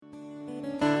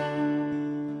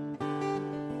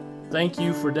Thank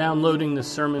you for downloading this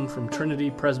sermon from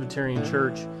Trinity Presbyterian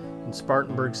Church in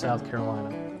Spartanburg, South Carolina.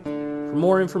 For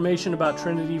more information about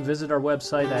Trinity, visit our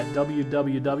website at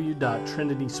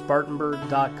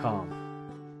www.trinityspartanburg.com.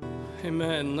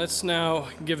 Amen. Let's now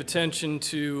give attention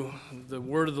to the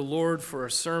word of the Lord for our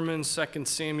sermon, 2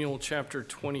 Samuel chapter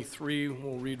 23.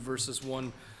 We'll read verses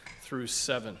 1 through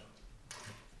 7.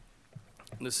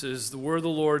 This is the word of the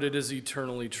Lord. It is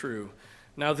eternally true.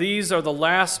 Now these are the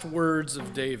last words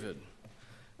of David.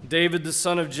 David, the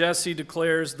son of Jesse,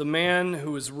 declares, "The man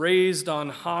who is raised on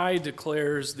high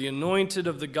declares, the anointed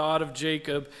of the God of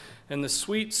Jacob and the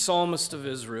sweet psalmist of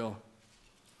Israel.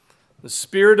 The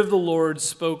Spirit of the Lord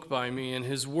spoke by me, and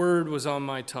his word was on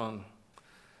my tongue.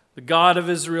 The God of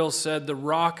Israel said, the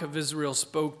rock of Israel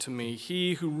spoke to me.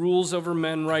 He who rules over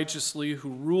men righteously, who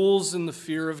rules in the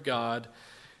fear of God,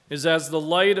 is as the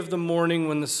light of the morning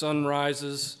when the sun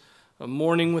rises, a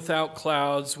morning without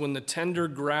clouds, when the tender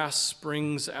grass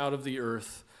springs out of the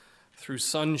earth, through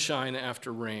sunshine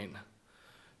after rain.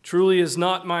 Truly is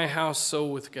not my house so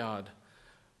with God.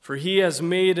 For he has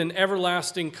made an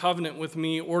everlasting covenant with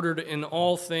me, ordered in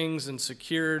all things and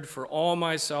secured for all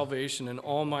my salvation and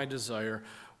all my desire.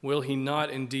 Will he not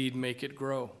indeed make it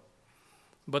grow?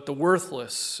 But the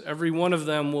worthless, every one of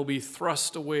them will be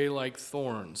thrust away like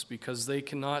thorns, because they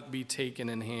cannot be taken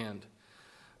in hand.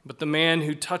 But the man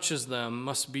who touches them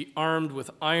must be armed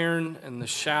with iron and the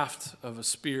shaft of a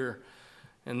spear,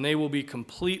 and they will be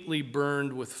completely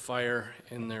burned with fire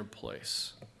in their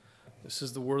place." This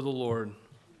is the word of the Lord.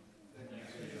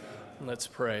 Let's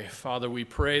pray. Father, we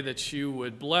pray that you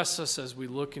would bless us as we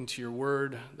look into your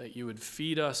word, that you would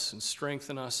feed us and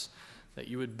strengthen us, that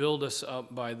you would build us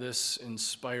up by this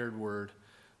inspired word.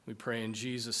 We pray in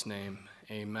Jesus' name,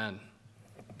 amen.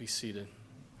 Be seated.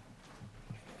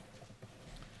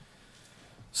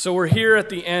 So we're here at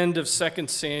the end of 2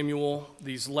 Samuel,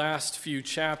 these last few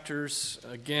chapters.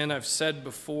 Again, I've said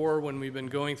before when we've been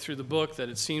going through the book that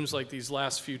it seems like these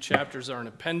last few chapters are an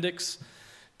appendix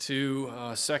to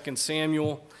 2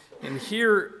 Samuel. And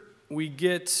here we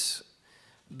get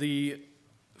the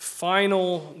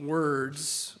final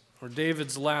words, or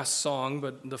David's last song,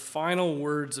 but the final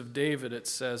words of David, it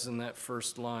says in that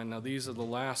first line. Now these are the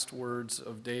last words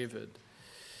of David.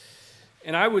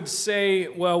 And I would say,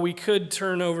 well, we could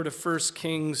turn over to 1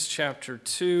 Kings chapter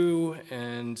 2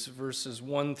 and verses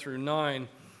 1 through 9,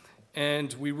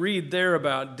 and we read there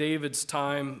about David's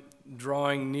time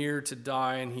drawing near to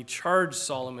die, and he charged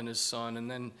Solomon his son, and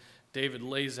then David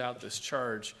lays out this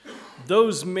charge.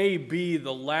 Those may be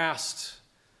the last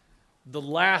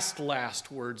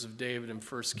words of David in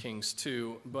 1 Kings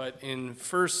 2, but in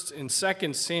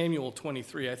 2 Samuel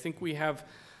 23, I think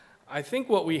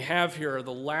what we have here are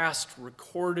the last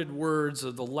recorded words,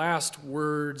 or the last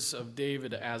words of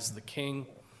David as the king,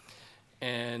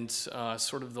 and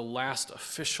sort of the last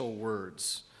official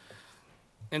words.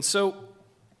 And so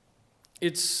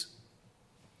it's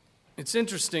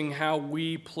interesting how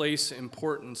we place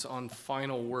importance on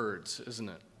final words, isn't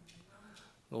it?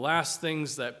 The last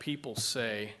things that people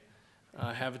say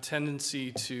have a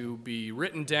tendency to be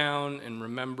written down and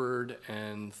remembered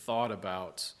and thought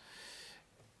about.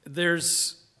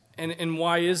 And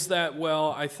why is that?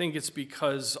 Well, I think it's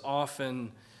because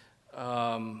often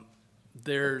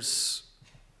there's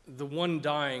the one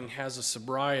dying has a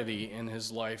sobriety in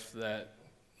his life that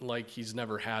like he's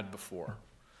never had before,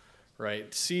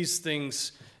 right? Sees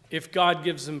things, if God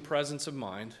gives him presence of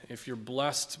mind, if you're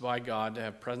blessed by God to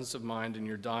have presence of mind in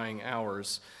your dying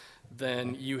hours,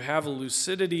 then you have a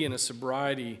lucidity and a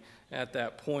sobriety at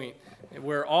that point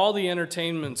where all the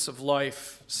entertainments of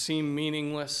life seem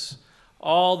meaningless.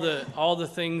 All the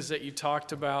things that you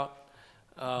talked about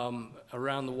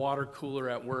around the water cooler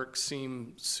at work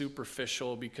seem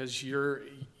superficial because your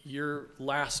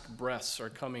last breaths are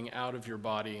coming out of your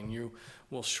body and you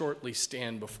will shortly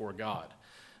stand before God.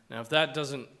 Now, if that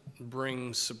doesn't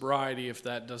bring sobriety, if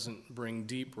that doesn't bring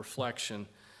deep reflection,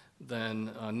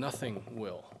 then nothing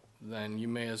will. Then you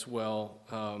may as well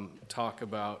talk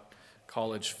about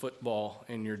college football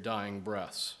in your dying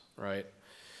breaths, right?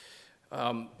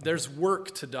 There's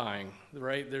work to dying,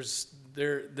 right?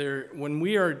 When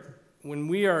we are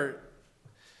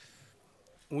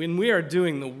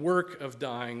doing the work of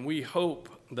dying, we hope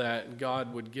that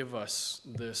God would give us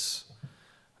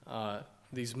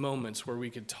these moments where we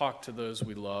could talk to those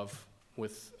we love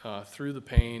through the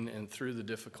pain and through the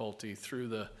difficulty, through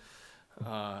the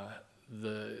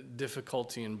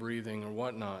difficulty in breathing or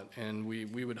whatnot. And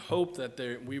we would hope that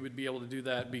we would be able to do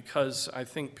that because I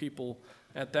think people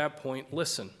at that point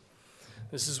listen.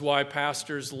 This is why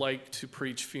pastors like to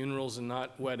preach funerals and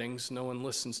not weddings. No one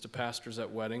listens to pastors at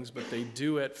weddings, but they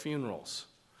do at funerals.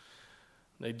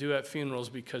 They do at funerals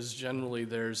because generally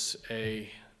there's a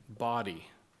body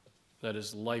that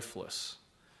is lifeless,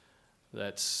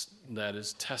 that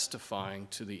is testifying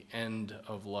to the end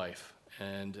of life,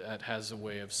 and that has a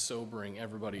way of sobering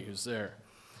everybody who's there.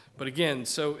 But again,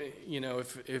 so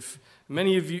if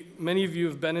many of you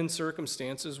have been in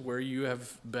circumstances where you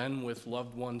have been with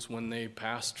loved ones when they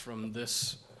passed from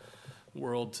this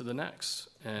world to the next,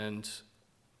 and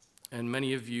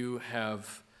many of you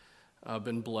have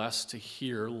been blessed to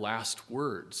hear last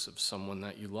words of someone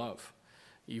that you love.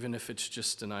 Even if it's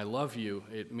just an "I love you,"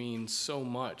 it means so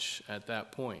much at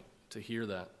that point to hear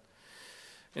that.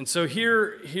 And so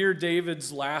here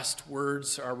David's last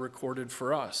words are recorded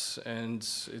for us, and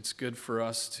it's good for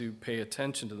us to pay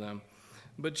attention to them.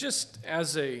 But just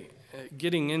as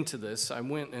getting into this, I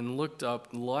went and looked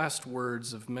up the last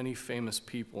words of many famous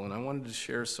people, and I wanted to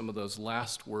share some of those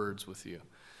last words with you.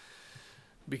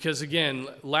 Because again,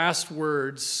 last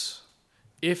words,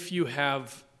 if you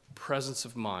have presence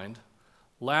of mind,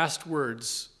 last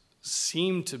words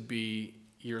seem to be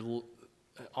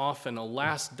often a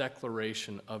last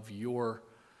declaration of your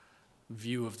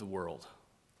view of the world,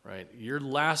 right? Your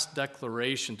last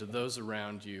declaration to those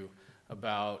around you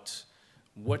about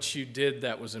what you did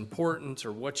that was important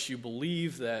or what you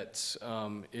believe that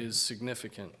is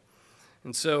significant.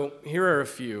 And so here are a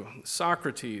few.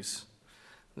 Socrates,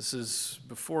 this is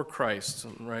before Christ,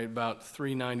 right, about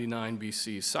 399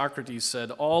 BC. Socrates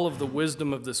said, "All of the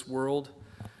wisdom of this world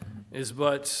is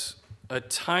but a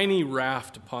tiny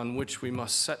raft upon which we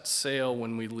must set sail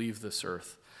when we leave this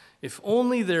earth. If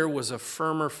only there was a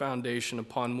firmer foundation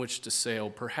upon which to sail,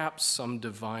 perhaps some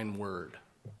divine word."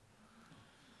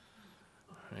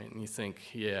 Right? And you think,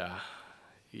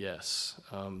 yes,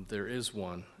 there is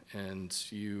one,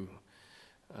 and you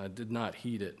did not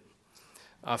heed it.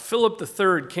 Philip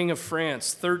III, King of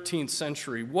France, 13th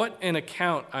century, "What an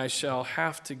account I shall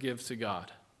have to give to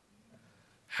God.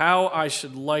 How I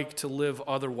should like to live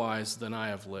otherwise than I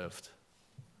have lived."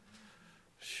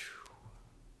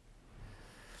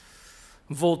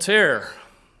 Voltaire,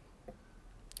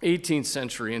 18th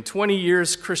century, "In 20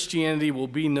 years Christianity will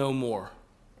be no more.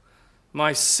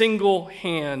 My single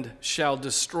hand shall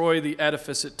destroy the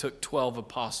edifice it took 12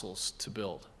 apostles to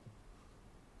build."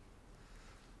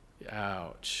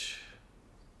 Ouch.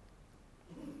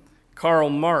 Karl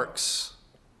Marx's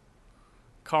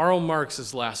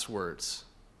last words: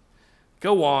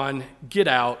 "Go on, get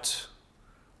out.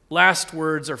 Last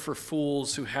words are for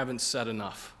fools who haven't said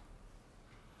enough."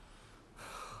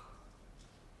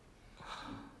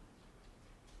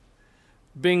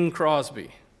 Bing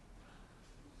Crosby,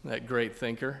 that great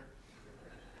thinker.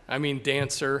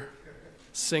 Dancer,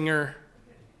 singer.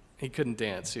 He couldn't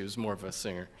dance, he was more of a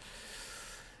singer.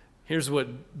 Here's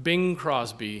what Bing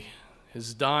Crosby,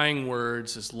 his dying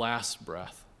words, his last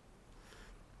breath.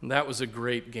 And that was a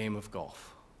great game of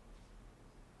golf.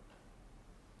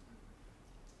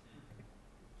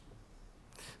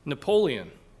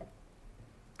 Napoleon,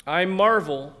 "I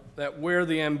marvel that where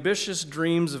the ambitious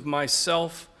dreams of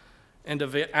myself and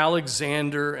of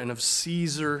Alexander and of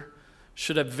Caesar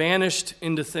should have vanished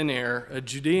into thin air, a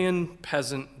Judean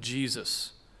peasant,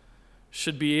 Jesus,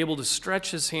 should be able to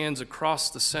stretch his hands across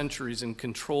the centuries and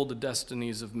control the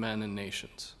destinies of men and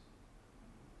nations."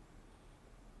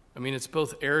 It's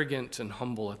both arrogant and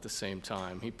humble at the same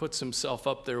time. He puts himself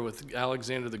up there with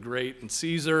Alexander the Great and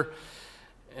Caesar,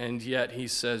 and yet he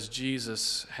says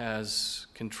Jesus has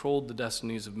controlled the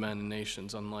destinies of men and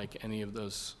nations, unlike any of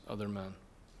those other men.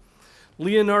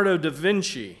 Leonardo da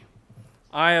Vinci,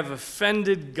 "I have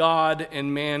offended God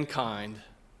and mankind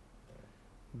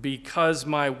because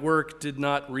my work did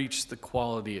not reach the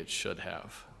quality it should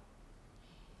have."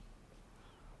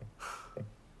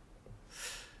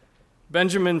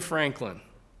 Benjamin Franklin,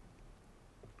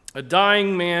 "A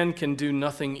dying man can do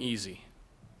nothing easy."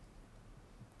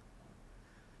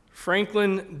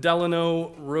 Franklin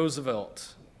Delano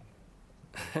Roosevelt,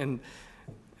 and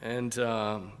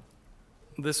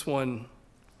this one,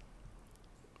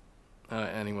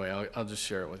 anyway, I'll just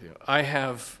share it with you. "I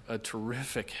have a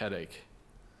terrific headache."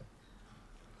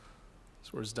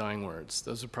 Those were his dying words.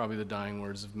 Those are probably the dying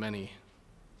words of many,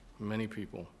 many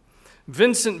people.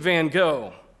 Vincent van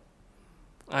Gogh,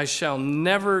 "I shall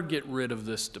never get rid of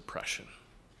this depression."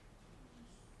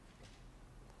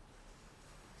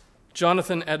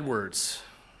 Jonathan Edwards,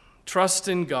 "Trust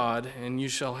in God, and you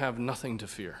shall have nothing to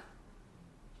fear."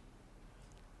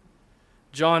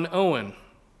 John Owen,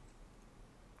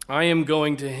 "I am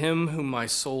going to him whom my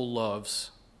soul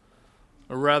loves,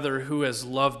 or rather who has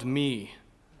loved me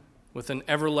with an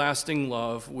everlasting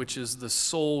love, which is the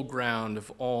sole ground of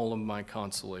all of my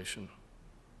consolation."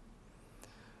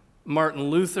 Martin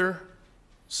Luther,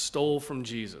 stole from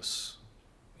Jesus.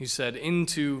 He said,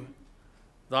 "Into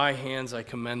thy hands I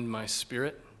commend my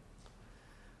spirit.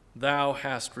 Thou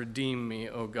hast redeemed me,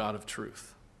 O God of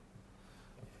truth."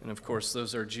 And of course,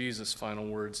 those are Jesus' final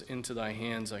words, "Into thy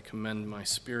hands I commend my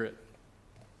spirit."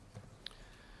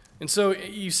 And so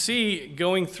you see,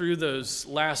 going through those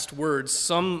last words,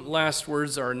 some last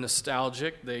words are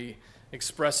nostalgic. They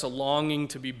express a longing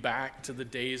to be back to the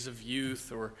days of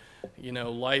youth, or,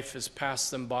 life has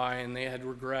passed them by and they had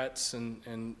regrets,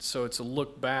 and so it's a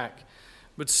look back.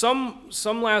 But some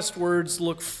last words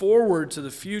look forward to the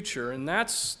future, and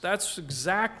that's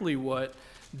exactly what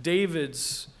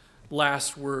David's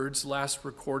last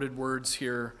recorded words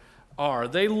here are.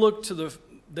 They look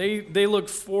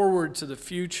forward to the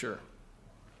future.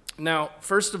 Now,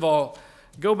 first of all,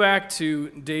 go back to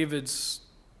David's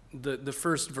the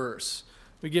first verse.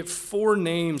 We get 4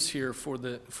 names here for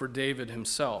David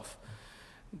himself.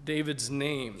 David's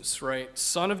names, right?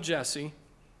 Son of Jesse,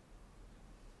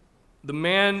 the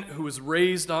man who was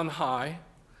raised on high,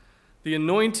 the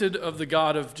anointed of the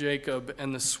God of Jacob,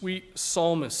 and the sweet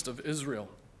psalmist of Israel.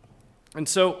 And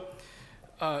so,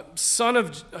 son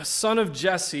of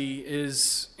Jesse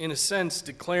is, in a sense,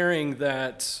 declaring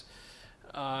that,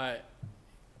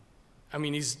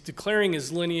 he's declaring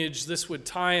his lineage. This would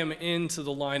tie him into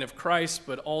the line of Christ,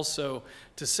 but also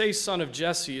to say son of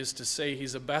Jesse is to say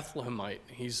he's a Bethlehemite.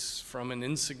 He's from an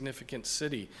insignificant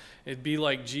city. It'd be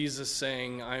like Jesus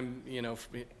saying,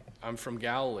 I'm from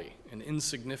Galilee, an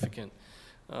insignificant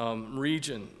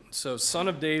region. So son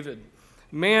of David,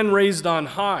 man raised on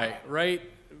high, right?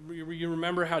 You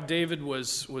remember how David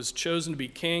was chosen to be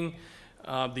king,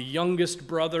 the youngest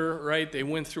brother, right? They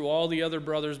went through all the other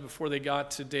brothers before they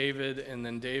got to David, and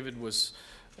then David was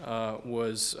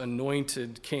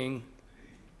anointed king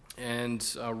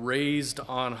and raised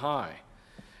on high.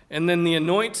 And then the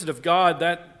anointed of God,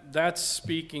 that's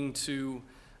speaking to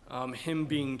him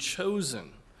being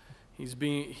chosen.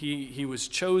 He was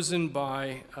chosen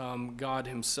by God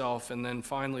himself. And then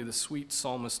finally, the sweet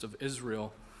psalmist of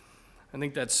Israel. I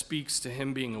think that speaks to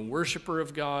him being a worshiper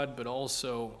of God, but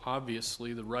also,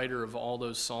 obviously, the writer of all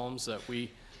those psalms that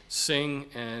we sing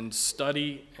and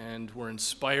study and were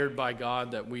inspired by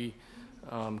God that we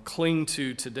cling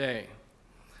to today.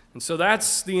 And so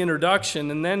that's the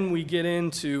introduction, and then we get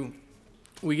into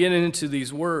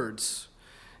these words.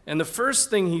 And the first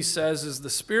thing he says is, "The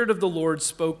Spirit of the Lord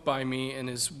spoke by me, and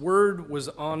his word was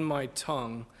on my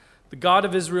tongue. The God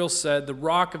of Israel said, the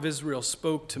Rock of Israel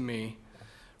spoke to me."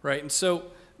 Right? And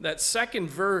so that second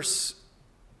verse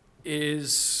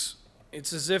it's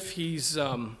as if he's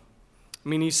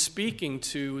speaking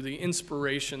to the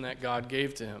inspiration that God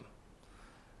gave to him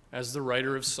as the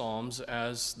writer of Psalms,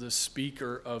 as the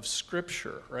speaker of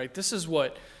Scripture, right? This is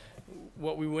what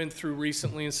we went through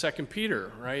recently in 2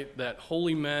 Peter, right? That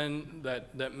holy men,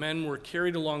 that men were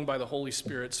carried along by the Holy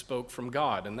Spirit spoke from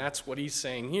God. And that's what he's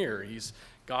saying here.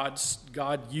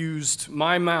 God used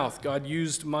my mouth. God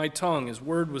used my tongue. His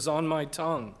word was on my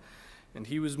tongue. And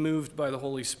he was moved by the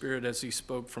Holy Spirit as he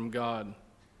spoke from God.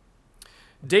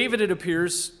 David, it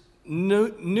appears,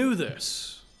 knew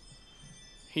this.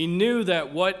 He knew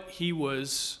that what he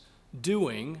was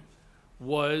doing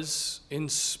was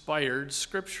inspired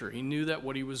Scripture. He knew that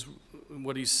what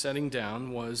he's setting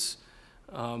down was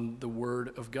the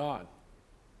Word of God.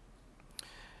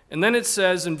 And then it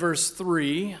says in verse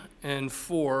 3 and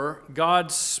 4,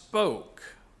 God spoke.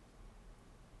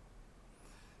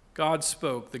 God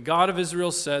spoke. The God of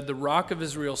Israel said, the Rock of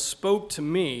Israel spoke to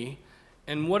me.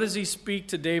 And what does he speak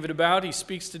to David about? He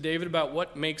speaks to David about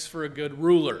what makes for a good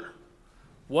ruler,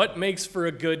 what makes for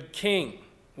a good king,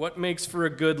 what makes for a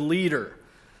good leader.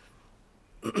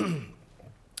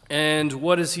 And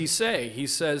what does he say? He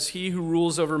says, he who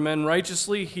rules over men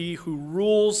righteously, he who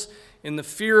rules in the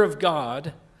fear of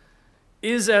God,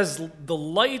 is as the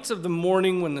light of the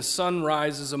morning when the sun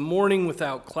rises, a morning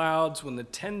without clouds, when the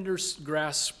tender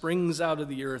grass springs out of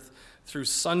the earth through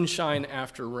sunshine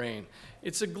after rain.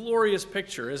 It's a glorious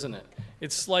picture, isn't it?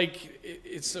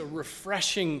 It's a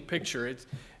refreshing picture.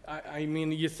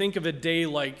 You think of a day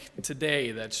like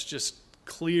today that's just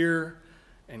clear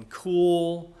and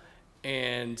cool,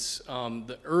 and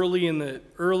early in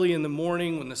the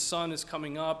morning when the sun is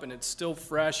coming up and it's still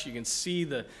fresh, you can see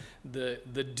the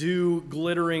dew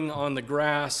glittering on the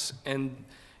grass, and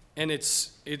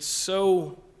it's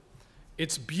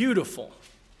beautiful.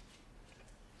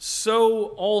 So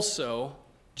also,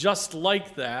 just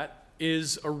like that,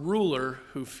 is a ruler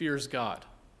who fears God.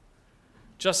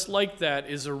 Just like that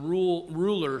is a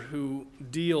ruler who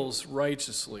deals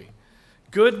righteously.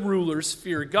 Good rulers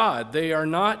fear God. They are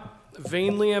not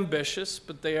vainly ambitious,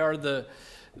 but they are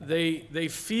they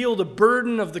feel the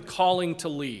burden of the calling to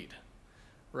lead,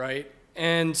 right?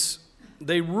 And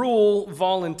they rule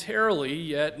voluntarily,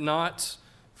 yet not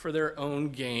for their own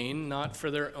gain, not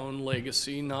for their own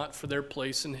legacy, not for their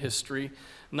place in history,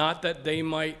 not that they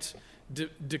might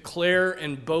declare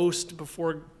and boast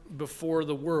before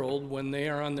the world when they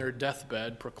are on their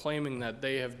deathbed, proclaiming that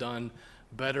they have done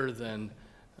better than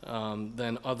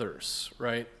others,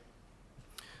 right?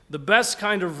 The best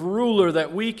kind of ruler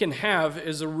that we can have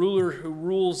is a ruler who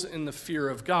rules in the fear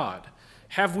of God.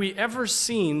 Have we ever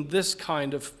seen this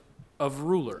kind of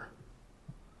ruler?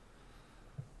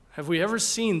 Have we ever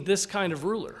seen this kind of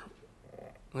ruler?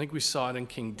 I think we saw it in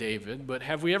King David, but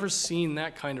have we ever seen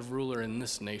that kind of ruler in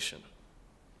this nation?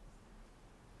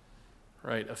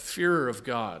 Right, a fearer of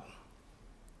God.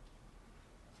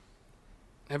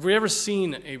 Have we ever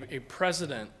seen a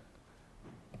president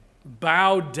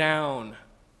bow down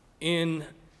in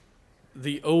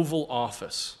the Oval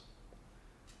Office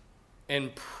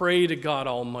and pray to God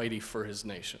Almighty for his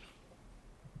nation?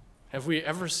 Have we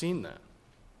ever seen that?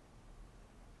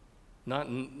 Not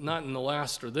in the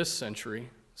last or this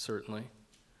century, certainly.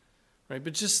 Right?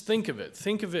 But just think of it.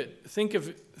 Think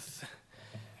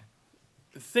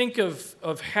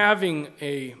of having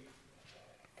a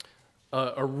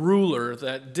ruler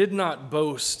that did not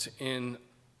boast in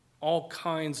all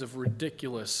kinds of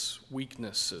ridiculous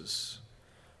weaknesses,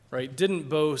 right? Didn't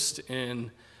boast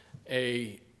in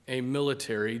a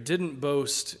military, didn't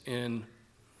boast in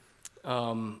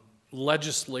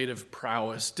legislative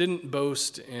prowess, didn't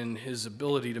boast in his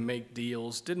ability to make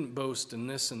deals, didn't boast in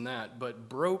this and that, but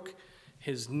broke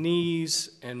his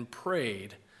knees and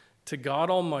prayed to God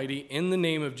Almighty in the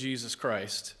name of Jesus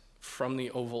Christ from the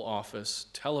Oval Office,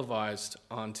 televised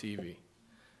on TV.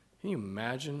 Can you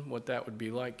imagine what that would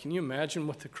be like? Can you imagine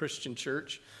what the Christian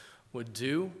church would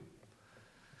do?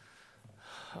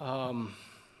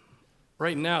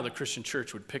 Right now, the Christian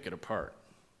church would pick it apart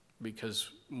because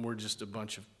we're just a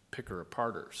bunch of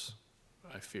picker-aparters,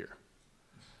 I fear.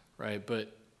 Right?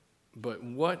 But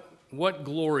what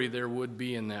glory there would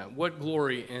be in that? What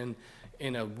glory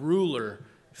in a ruler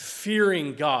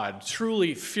fearing God,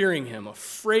 truly fearing him,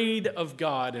 afraid of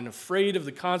God and afraid of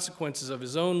the consequences of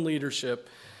his own leadership,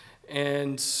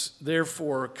 and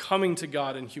therefore coming to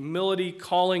God in humility,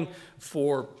 calling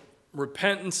for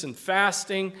repentance and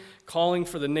fasting, calling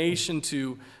for the nation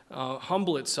to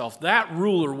humble itself. That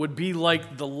ruler would be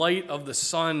like the light of the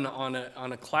sun on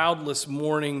a cloudless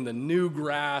morning, the new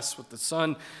grass with the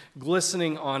sun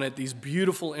glistening on it, these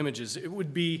beautiful images. It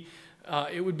would be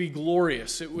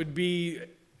glorious. It would be,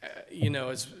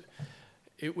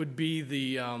 it would be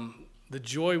the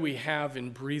joy we have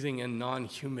in breathing in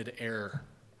non-humid air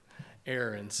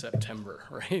in September,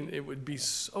 right? It would be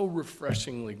so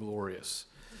refreshingly glorious.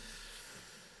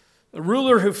 The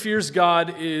ruler who fears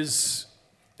God is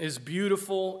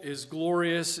beautiful, is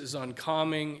glorious, is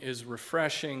uncalming, is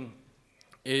refreshing,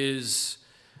 is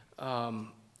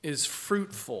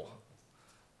fruitful,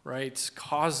 right? It's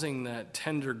causing that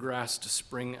tender grass to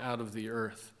spring out of the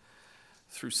earth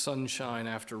through sunshine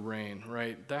after rain,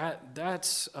 right?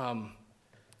 That's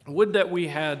would that we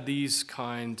had these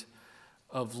kind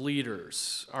of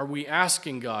leaders. Are we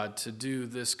asking God to do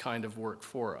this kind of work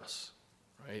for us,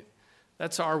 right?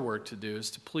 That's our work to do,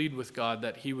 is to plead with God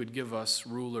that he would give us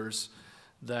rulers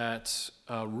that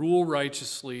rule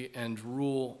righteously and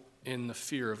rule in the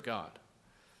fear of God.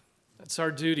 That's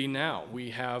our duty now.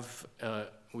 We have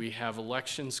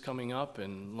elections coming up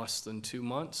in less than 2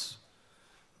 months,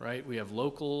 right? We have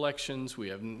local elections, we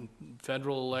have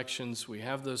federal elections, we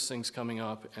have those things coming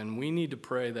up, and we need to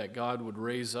pray that God would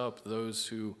raise up those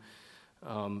who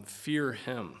fear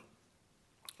him,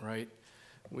 right?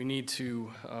 We need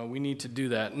to do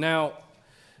that. Now,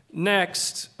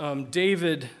 next,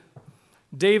 David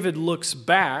looks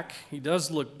back. He does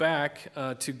look back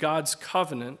to God's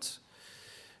covenant,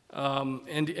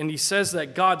 and he says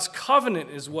that God's covenant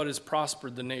is what has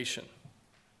prospered the nation.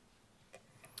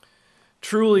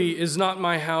 Truly is not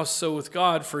my house so with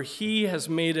God, for he has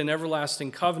made an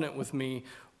everlasting covenant with me,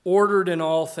 ordered in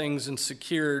all things and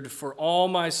secured for all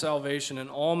my salvation and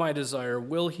all my desire.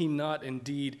 Will he not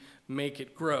indeed make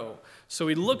it grow? So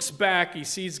he looks back, he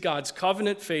sees God's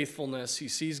covenant faithfulness, he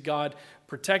sees God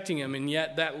protecting him, and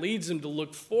yet that leads him to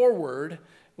look forward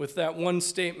with that one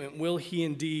statement: will he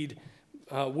indeed,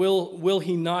 will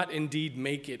he not indeed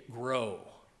make it grow?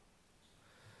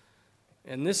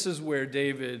 And this is where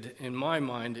David, in my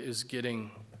mind, is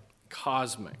getting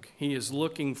cosmic. He is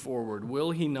looking forward. Will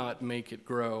he not make it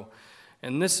grow?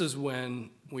 And this is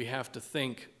when we have to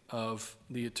think of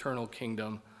the eternal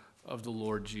kingdom of the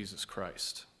Lord Jesus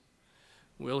Christ.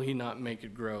 Will he not make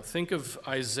it grow? Think of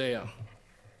Isaiah.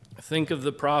 Think of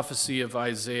the prophecy of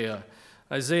Isaiah.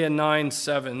 Isaiah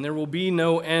 9:7. There will be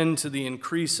no end to the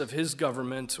increase of his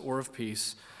government or of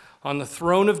peace on the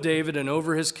throne of David and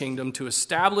over his kingdom, to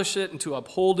establish it and to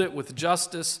uphold it with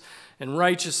justice and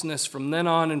righteousness from then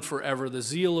on and forever. The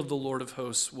zeal of the Lord of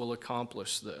hosts will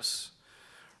accomplish this.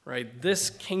 Right?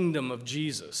 This kingdom of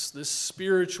Jesus, this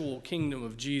spiritual kingdom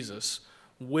of Jesus,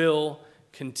 will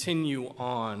continue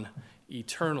on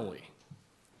eternally.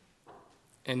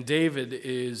 And David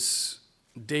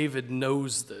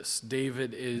knows this.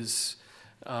 David is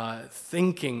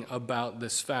thinking about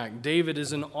this fact. David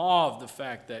is in awe of the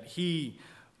fact that he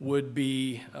would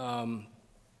be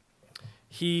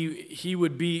he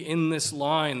would be in this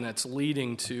line that's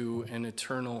leading to an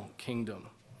eternal kingdom,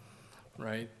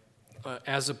 right?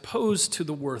 As opposed to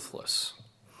the worthless.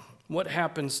 What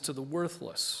happens to the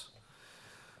worthless?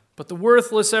 But the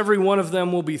worthless, every one of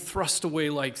them, will be thrust away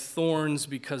like thorns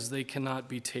because they cannot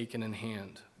be taken in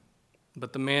hand.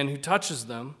 But the man who touches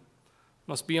them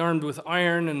must be armed with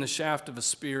iron and the shaft of a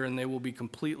spear, and they will be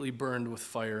completely burned with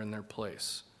fire in their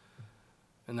place.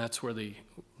 And that's where the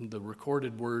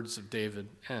recorded words of David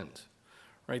end.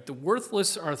 Right? The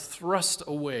worthless are thrust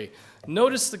away.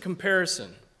 Notice the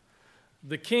comparison.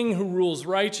 The king who rules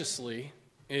righteously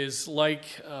is like,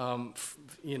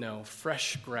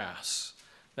 fresh grass,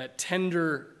 that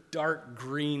tender, dark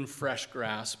green fresh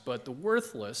grass. But the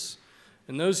worthless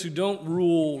and those who don't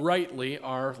rule rightly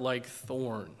are like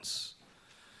thorns,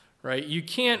 right? You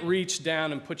can't reach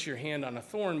down and put your hand on a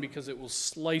thorn because it will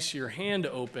slice your hand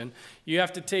open. You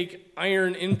have to take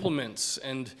iron implements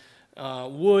and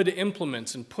wood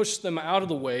implements and push them out of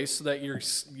the way so that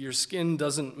your skin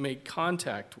doesn't make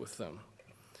contact with them,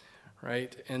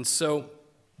 right? And so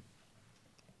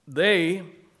they,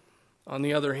 on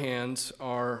the other hand,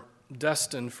 are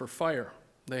destined for fire.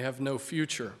 They have no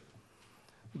future.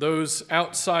 Those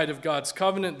outside of God's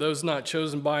covenant, those not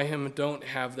chosen by him, don't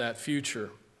have that future.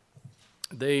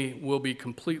 They will be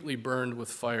completely burned with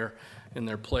fire in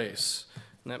their place.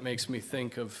 And that makes me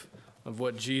think of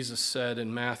what Jesus said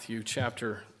in Matthew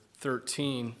chapter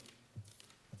 13,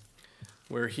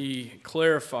 where he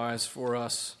clarifies for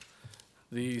us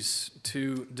these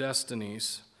two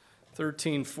destinies.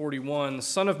 13:41, the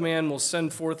Son of Man will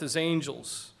send forth his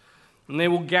angels, and they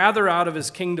will gather out of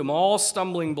his kingdom all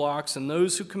stumbling blocks and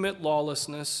those who commit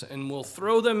lawlessness, and will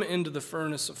throw them into the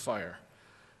furnace of fire.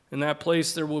 In that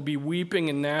place there will be weeping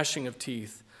and gnashing of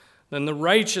teeth. Then the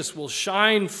righteous will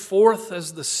shine forth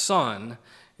as the sun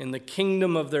in the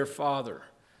kingdom of their Father.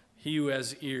 He who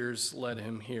has ears, let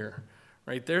him hear.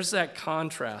 Right? There's that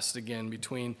contrast again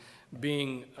between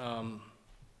being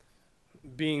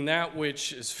that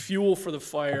which is fuel for the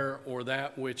fire or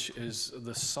that which is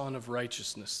the sun of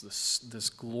righteousness, this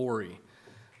glory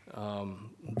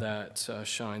that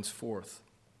shines forth.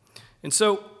 And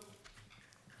so,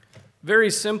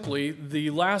 very simply, the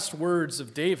last words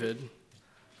of David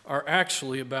are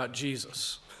actually about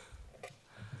Jesus.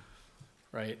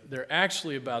 Right? They're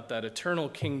actually about that eternal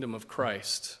kingdom of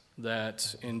Christ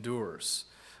that endures.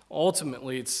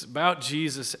 Ultimately, it's about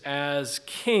Jesus as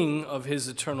king of his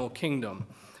eternal kingdom.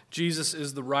 Jesus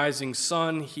is the rising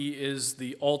sun. He is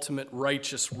the ultimate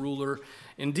righteous ruler.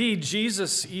 Indeed,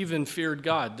 Jesus even feared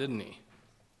God, didn't he?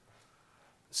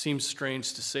 It seems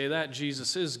strange to say that.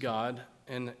 Jesus is God.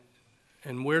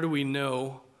 And where do we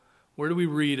know, where do we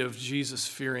read of Jesus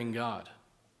fearing God?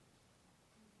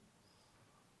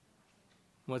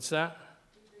 What's that?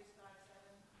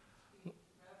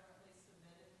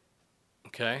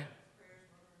 Okay.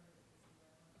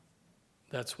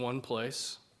 That's one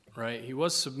place, right? He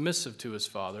was submissive to his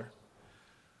Father.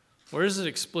 Where does it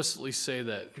explicitly say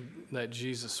that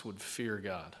Jesus would fear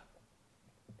God?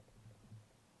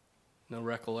 No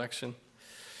recollection?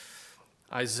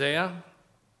 Isaiah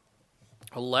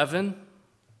 11.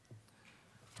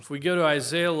 If we go to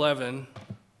Isaiah 11,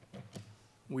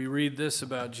 we read this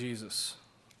about Jesus.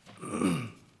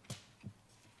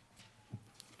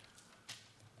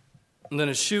 And then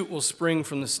a shoot will spring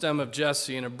from the stem of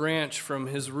Jesse, and a branch from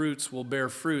his roots will bear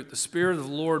fruit. The Spirit of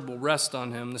the Lord will rest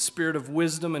on him, the Spirit of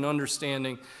wisdom and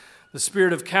understanding, the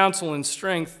Spirit of counsel and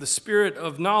strength, the Spirit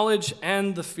of knowledge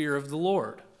and the fear of the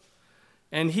Lord.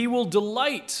 And he will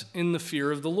delight in the fear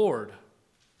of the Lord.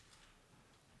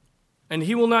 And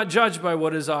he will not judge by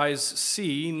what his eyes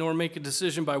see, nor make a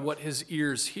decision by what his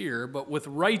ears hear, but with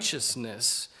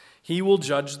righteousness he will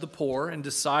judge the poor and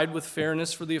decide with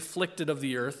fairness for the afflicted of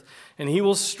the earth. And he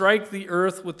will strike the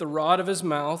earth with the rod of his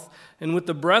mouth, and with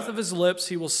the breath of his lips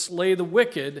he will slay the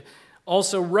wicked.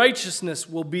 Also righteousness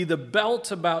will be the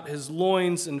belt about his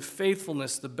loins, and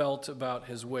faithfulness the belt about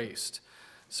his waist.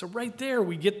 So right there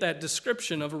we get that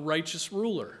description of a righteous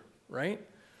ruler, right?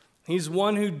 He's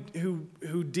one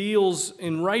who deals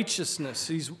in righteousness.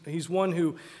 He's one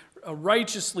who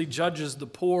righteously judges the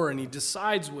poor, and he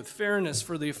decides with fairness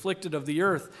for the afflicted of the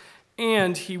earth,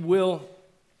 and he will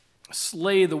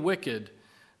slay the wicked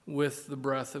with the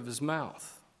breath of his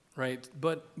mouth. Right?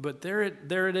 But there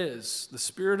it is, the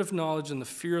spirit of knowledge and the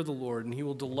fear of the Lord, and he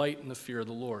will delight in the fear of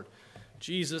the Lord.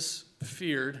 Jesus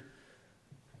feared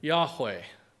Yahweh.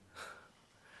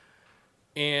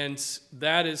 And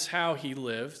that is how he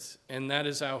lived, and that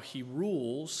is how he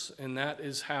rules, and that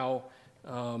is how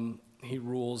he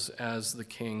rules as the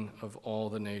king of all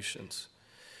the nations.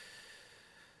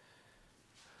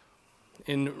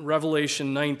 In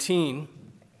Revelation 19,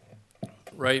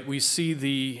 right, we see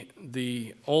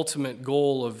the ultimate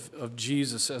goal of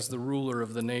Jesus as the ruler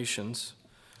of the nations.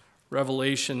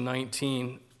 Revelation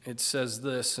 19, it says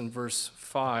this in verse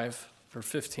 5 or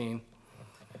 15.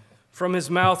 From his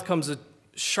mouth comes a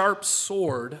sharp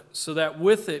sword, so that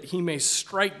with it he may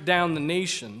strike down the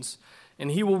nations,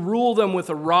 and he will rule them with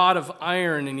a rod of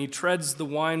iron, and he treads the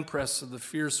winepress of the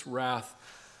fierce wrath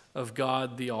of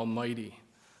God the Almighty.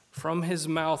 From his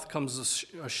mouth comes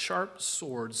a sharp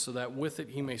sword, so that with it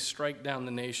he may strike down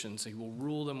the nations. He will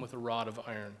rule them with a rod of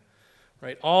iron.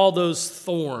 Right? All those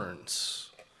thorns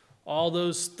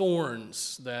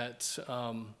that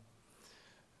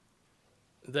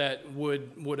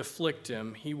would afflict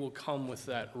him, he will come with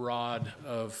that rod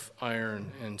of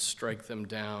iron and strike them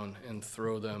down and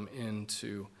throw them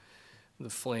into the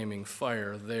flaming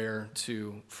fire, there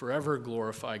to forever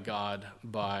glorify God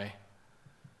by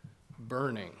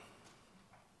burning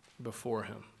before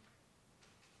him.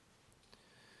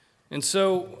 And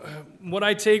so what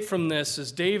I take from this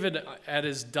is David, at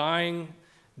his dying,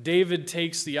 David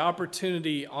takes the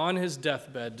opportunity on his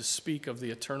deathbed to speak of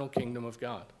the eternal kingdom of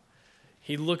God.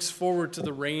 He looks forward to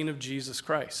the reign of Jesus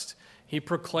Christ. He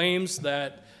proclaims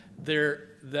that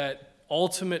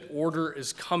ultimate order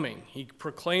is coming. He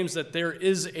proclaims that there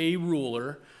is a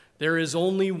ruler. There is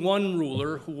only one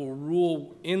ruler who will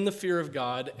rule in the fear of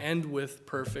God and with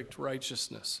perfect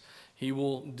righteousness. He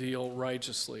will deal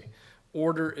righteously.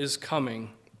 Order is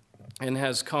coming and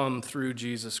has come through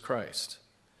Jesus Christ.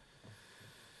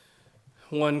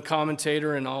 One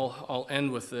commentator, and I'll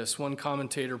end with this, one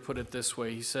commentator put it this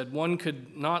way. He said, one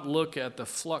could not look at the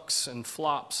flux and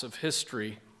flops of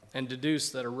history and deduce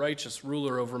that a righteous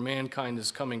ruler over mankind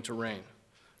is coming to reign.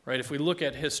 Right? If we look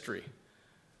at history,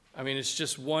 I mean, it's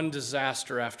just one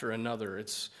disaster after another.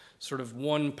 It's sort of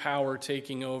one power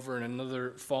taking over and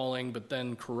another falling, but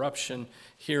then corruption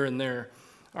here and there.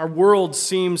 Our world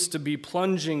seems to be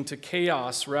plunging to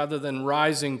chaos rather than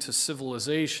rising to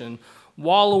civilization,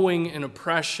 wallowing in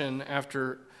oppression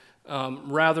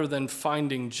rather than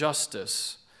finding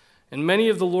justice. And many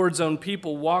of the Lord's own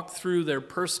people walk through their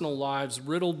personal lives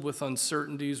riddled with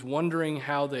uncertainties, wondering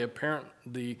how their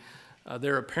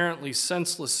apparently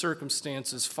senseless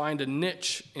circumstances find a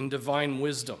niche in divine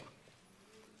wisdom.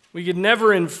 We could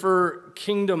never infer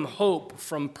kingdom hope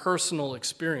from personal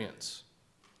experience.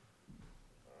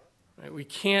 Right? We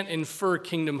can't infer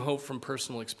kingdom hope from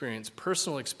personal experience.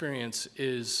 Personal experience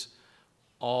is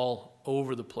all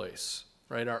over the place.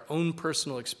 Right? Our own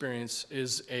personal experience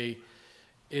is a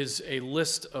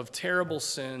list of terrible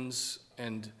sins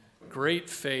and great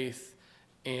faith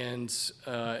and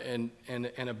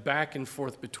a back and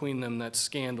forth between them that's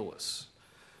scandalous.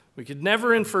 We could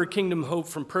never infer kingdom hope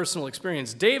from personal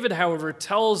experience. David, however,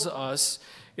 tells us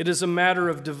it is a matter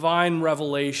of divine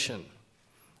revelation.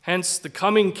 Hence, the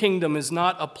coming kingdom is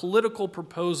not a political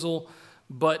proposal,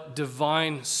 but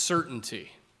divine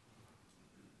certainty.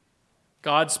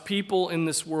 God's people in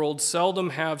this world seldom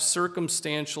have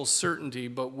circumstantial certainty,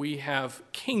 but we have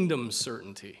kingdom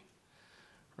certainty.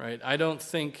 Right? I don't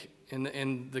think,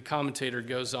 and the commentator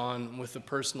goes on with the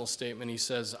personal statement, he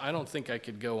says, I don't think I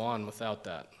could go on without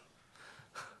that.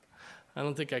 I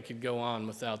don't think I could go on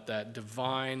without that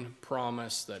divine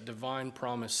promise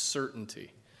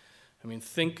certainty. I mean,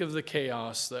 think of the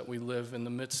chaos that we live in the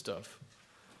midst of.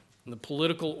 And the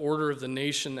political order of the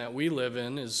nation that we live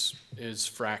in is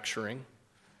fracturing.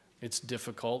 It's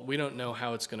difficult. We don't know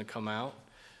how it's going to come out.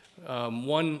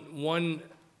 One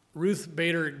Ruth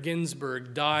Bader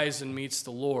Ginsburg dies and meets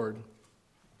the Lord.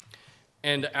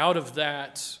 And out of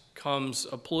that comes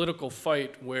a political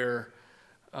fight where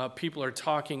people are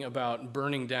talking about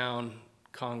burning down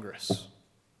Congress.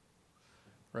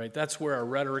 Right? That's where our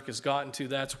rhetoric has gotten to.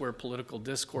 That's where political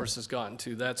discourse has gotten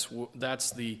to.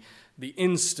 That's the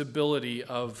instability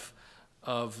of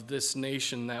this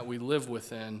nation that we live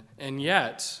within. And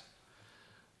yet,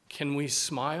 can we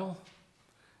smile?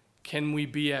 Can we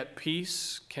be at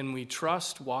peace? Can we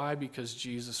trust? Why? Because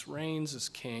Jesus reigns as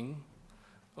king.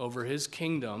 over his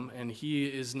kingdom, and he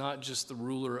is not just the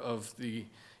ruler of the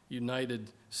United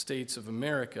States of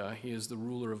America, he is the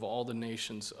ruler of all the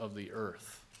nations of the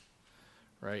earth.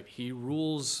 Right? He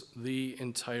rules the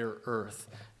entire earth.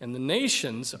 And the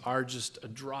nations are just a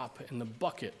drop in the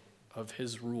bucket of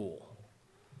his rule.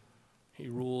 He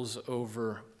rules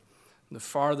over the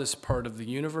farthest part of the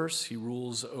universe. He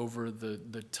rules over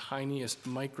the tiniest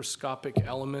microscopic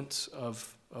elements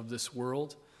of this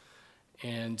world.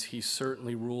 And he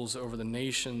certainly rules over the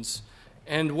nations.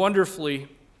 And wonderfully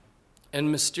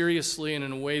and mysteriously, and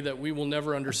in a way that we will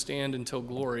never understand until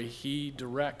glory, he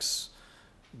directs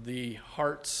the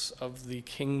hearts of the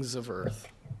kings of earth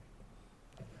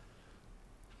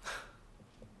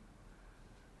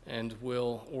and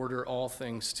will order all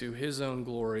things to his own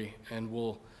glory, and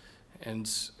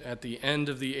at the end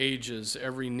of the ages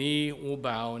every knee will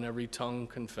bow and every tongue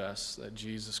confess that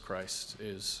Jesus Christ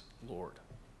is Lord.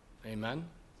 Amen.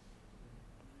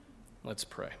 Let's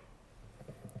pray.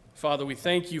 Father, we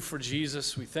thank you for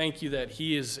Jesus. We thank you that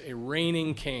he is a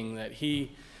reigning king, that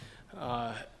he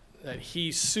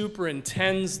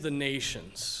superintends the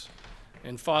nations.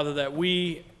 And Father, that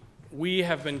we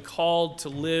have been called to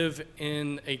live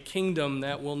in a kingdom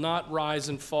that will not rise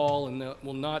and fall and that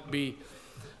will not be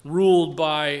ruled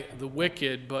by the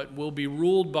wicked, but will be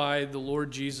ruled by the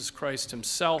Lord Jesus Christ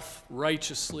himself,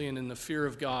 righteously and in the fear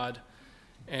of God.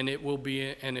 And it will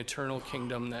be an eternal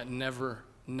kingdom that never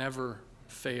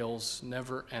fails,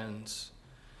 never ends.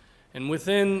 And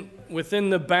within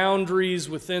the boundaries,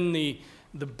 within the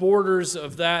borders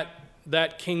of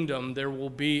that kingdom, there will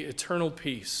be eternal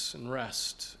peace and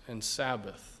rest and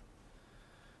Sabbath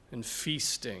and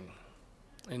feasting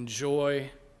and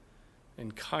joy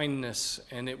and kindness,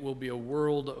 and it will be a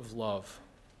world of love.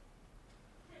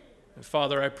 And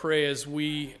Father, I pray as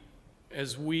we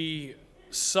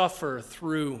suffer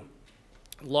through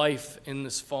life in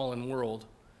this fallen world,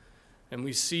 and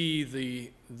we see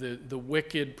the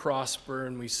wicked prosper,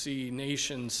 and we see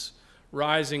nations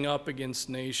rising up against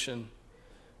nation.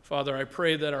 Father, I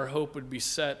pray that our hope would be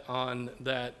set on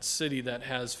that city that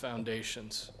has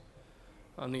foundations,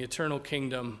 on the eternal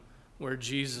kingdom where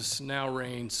Jesus now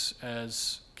reigns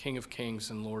as King of Kings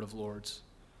and Lord of Lords.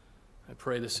 I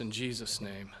pray this in Jesus'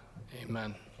 name.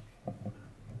 Amen.